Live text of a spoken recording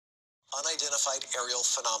unidentified aerial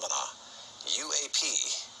phenomena, UAP,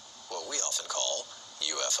 what we often call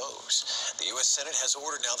UFOs. The U.S. Senate has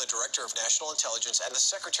ordered now the Director of National Intelligence and the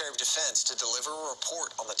Secretary of Defense to deliver a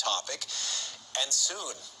report on the topic, and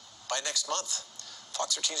soon, by next month.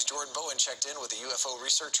 Fox 13's Jordan Bowen checked in with a UFO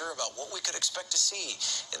researcher about what we could expect to see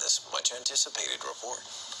in this much-anticipated report.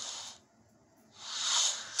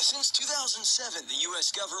 Since 2007, the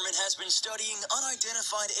U.S. government has been studying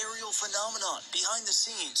unidentified aerial phenomenon behind the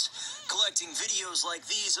scenes, collecting videos like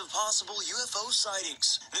these of possible UFO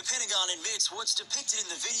sightings. The Pentagon admits what's depicted in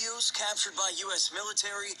the videos captured by U.S.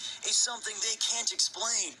 military is something they can't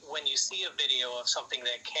explain. When you see a video of something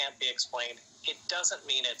that can't be explained, it doesn't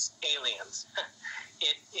mean it's aliens.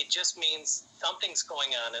 It just means something's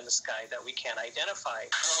going on in the sky that we can't identify.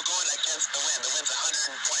 We're going against the wind. The wind's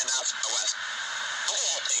 120 miles from the west.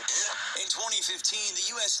 In 2015, the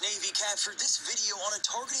U.S. Navy captured this video on a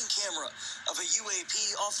targeting camera of a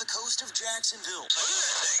UAP off the coast of Jacksonville. Look at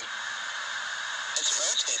that thing. It's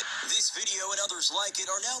rotating. This video and others like it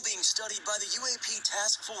are now being studied by the UAP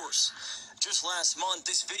Task Force. Just last month,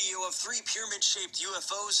 this video of 3 pyramid-shaped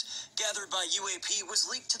UFOs gathered by UAP was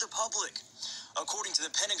leaked to the public. According to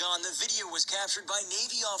the Pentagon, the video was captured by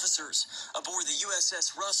Navy officers aboard the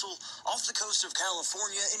USS Russell off the coast of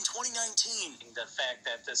California in 2019. The fact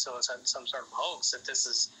that this was some sort of hoax, that this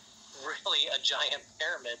is really a giant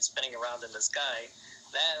pyramid spinning around in the sky,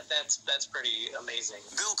 that's pretty amazing.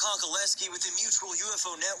 Bill Konkoleski with the Mutual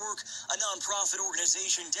UFO Network, a nonprofit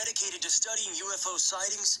organization dedicated to studying UFO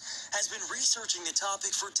sightings, has been researching the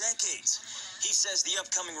topic for decades. He says the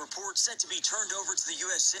upcoming report, set to be turned over to the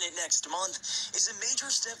U.S. Senate next month, is a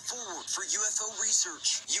major step forward for UFO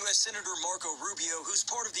research. U.S. Senator Marco Rubio, who's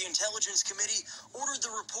part of the Intelligence Committee, ordered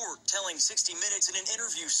the report, telling 60 Minutes in an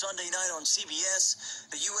interview Sunday night on CBS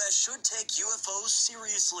the U.S. should take UFOs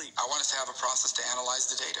seriously. I want us to have a process to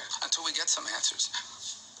analyze the data until we get some answers.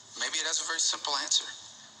 Maybe it has a very simple answer.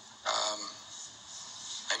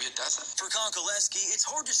 Maybe it doesn't. For Konkoleski, it's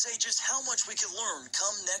hard to say just how much we can learn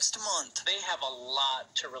come next month. They have a lot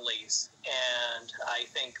to release, and I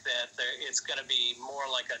think that it's going to be more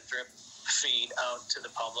like a drip feed out to the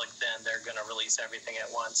public than they're going to release everything at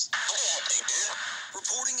once.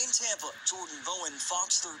 Reporting in Tampa, Jordan Bowen,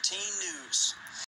 Fox 13 News.